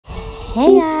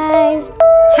Hey guys!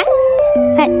 Hi!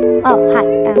 Hi! Oh, hi.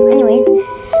 Anyways,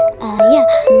 yeah,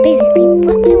 basically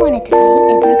what I wanted to tell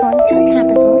you is we're going to a camp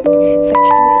resort for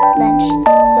Trinity lunch.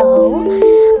 So,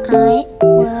 I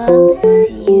will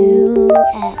see you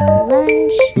at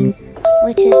lunch,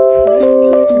 which is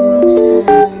pretty soon.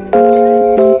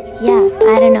 Yeah,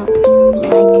 I don't know.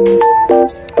 Stay with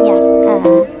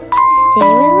lunch.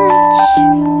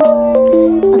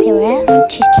 Okay, we're at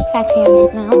Cheesecake Factory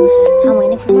right now. I'm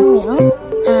waiting for my meal,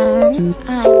 and I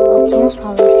will most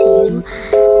probably see you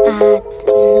at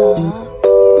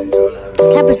the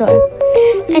camp resort.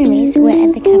 Anyways, we're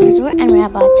at the camp resort, and we're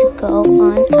about to go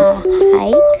on a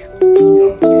hike,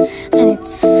 and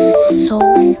it's so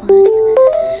fun.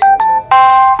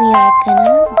 We are gonna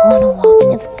go on a walk,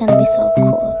 and it's gonna be so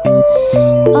cool.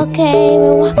 Okay,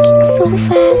 we're walking so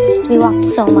fast. We walked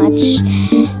so much.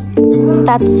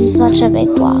 That's such a big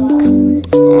walk.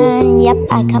 And yep,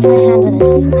 I cut my hand with a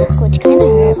stick, which kind of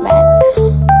hurt, but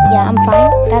yeah, I'm fine.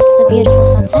 That's the beautiful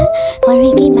sunset. When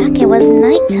we came back, it was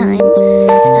nighttime.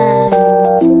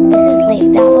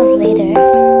 That was later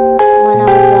when I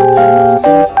was walking,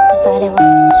 but it was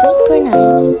super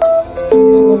nice. And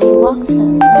then we walked,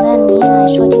 and then I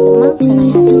showed you the mountain. I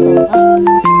had to go up,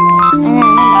 and then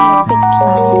I went down this big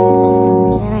slide,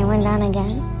 and then I went down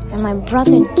again, and my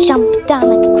brother jumped down